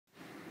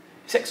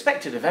It's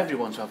expected of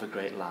everyone to have a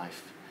great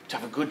life, to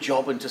have a good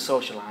job and to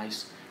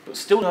socialise, but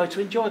still know how to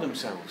enjoy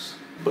themselves.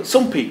 But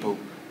some people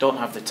don't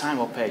have the time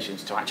or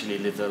patience to actually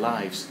live their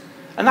lives.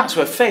 And that's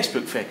where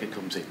Facebook Faker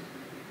comes in.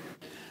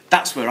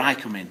 That's where I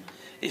come in.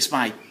 It's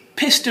my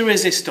pièce de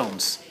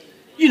résistance.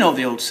 You know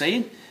the old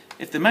saying,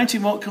 if the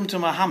mountain won't come to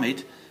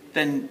Mohammed,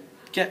 then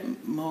get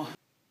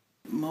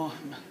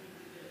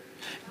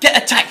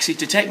a taxi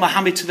to take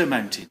Mohammed to the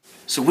mountain.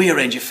 So we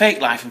arrange a fake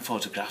life and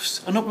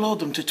photographs and upload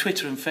them to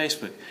Twitter and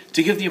Facebook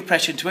to give the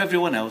impression to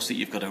everyone else that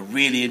you've got a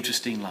really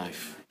interesting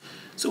life.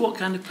 So what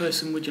kind of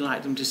person would you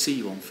like them to see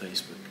you on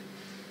Facebook?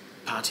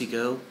 Party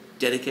girl,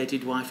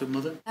 dedicated wife and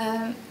mother?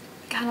 Can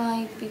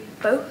I be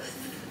both?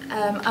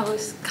 I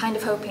was kind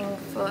of hoping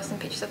for some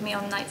pictures of me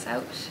on nights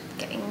out,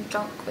 getting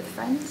drunk with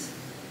friends.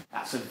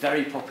 That's a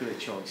very popular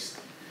choice.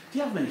 Do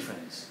you have many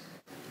friends?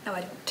 No,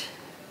 I don't.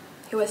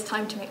 Who has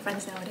time to make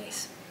friends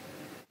nowadays?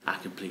 I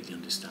completely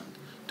understand.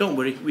 Don't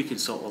worry, we can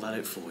sort all that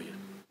out for you.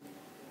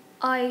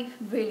 I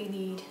really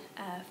need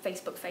a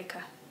Facebook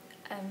Faker.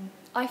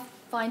 I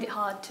find it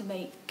hard to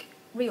make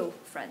real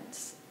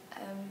friends.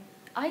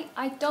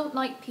 I don't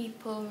like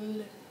people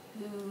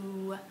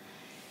who...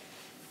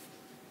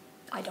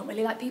 I don't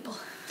really like people.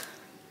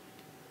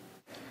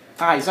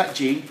 Hi, is that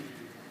Jean?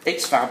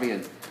 It's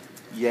Fabian.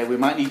 Yeah, we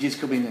might need you to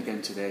come in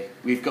again today.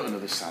 We've got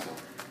another saddle.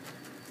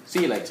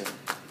 See you later.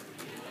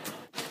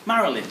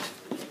 Marilyn,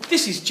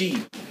 this is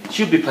Jean.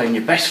 She'll be playing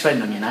your best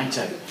friend on your night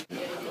out.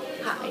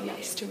 Hi,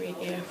 nice to meet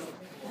you.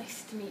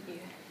 Nice to meet you.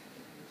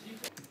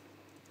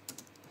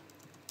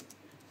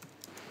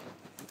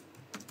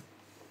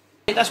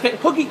 Hey, that's great.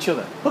 Hug each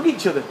other. Hug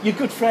each other. You're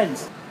good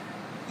friends.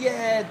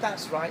 Yeah,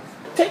 that's right.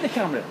 Take the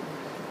camera.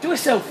 Do a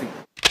selfie.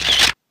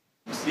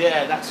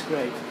 Yeah, that's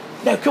great.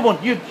 Now, come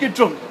on, you're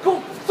drunk.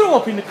 Go, throw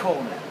up in the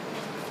corner.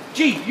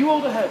 Gee, you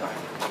hold her hair back.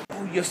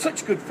 Oh, you're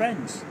such good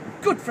friends.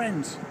 Good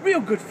friends.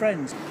 Real good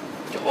friends.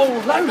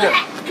 Oh, louder.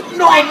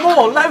 No,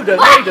 more. Louder,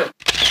 louder.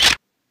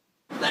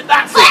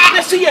 That's it.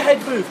 Let's see your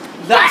head move.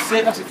 That's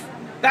it. That's it.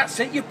 That's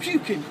it. You're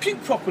puking.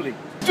 Puke properly.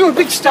 Do a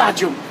big star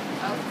jump.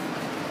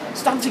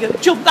 Stand together.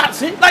 Jump.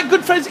 That's it. Like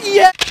good friends.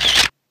 Yeah.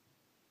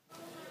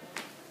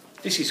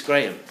 This is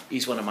Graham.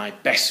 He's one of my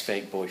best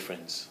fake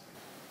boyfriends.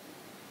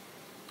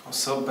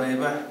 What's up,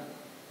 baby?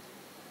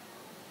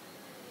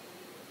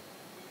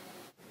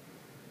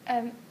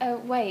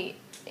 Wait.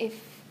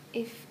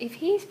 If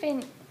he's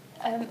been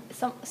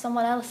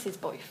someone else's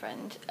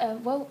boyfriend,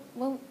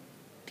 won't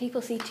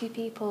people see two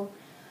people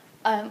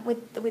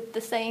with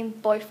the same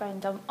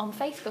boyfriend on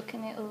Facebook,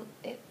 and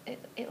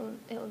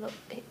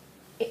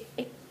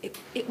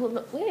it will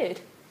look weird?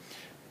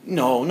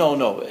 No.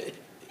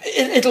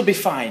 It'll be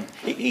fine.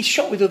 He's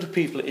shot with other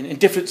people in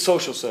different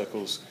social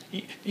circles.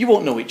 You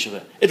won't know each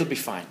other. It'll be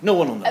fine. No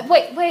one will know.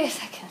 Wait a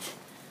second.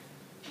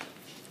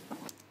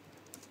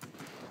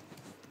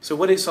 So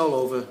when it's all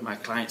over, my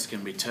clients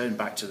can return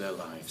back to their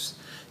lives,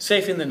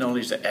 safe in the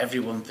knowledge that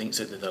everyone thinks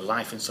that they're the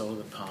life and soul of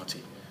the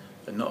party,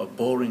 and not a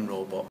boring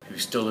robot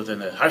who's duller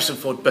than a Harrison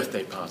Ford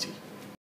birthday party.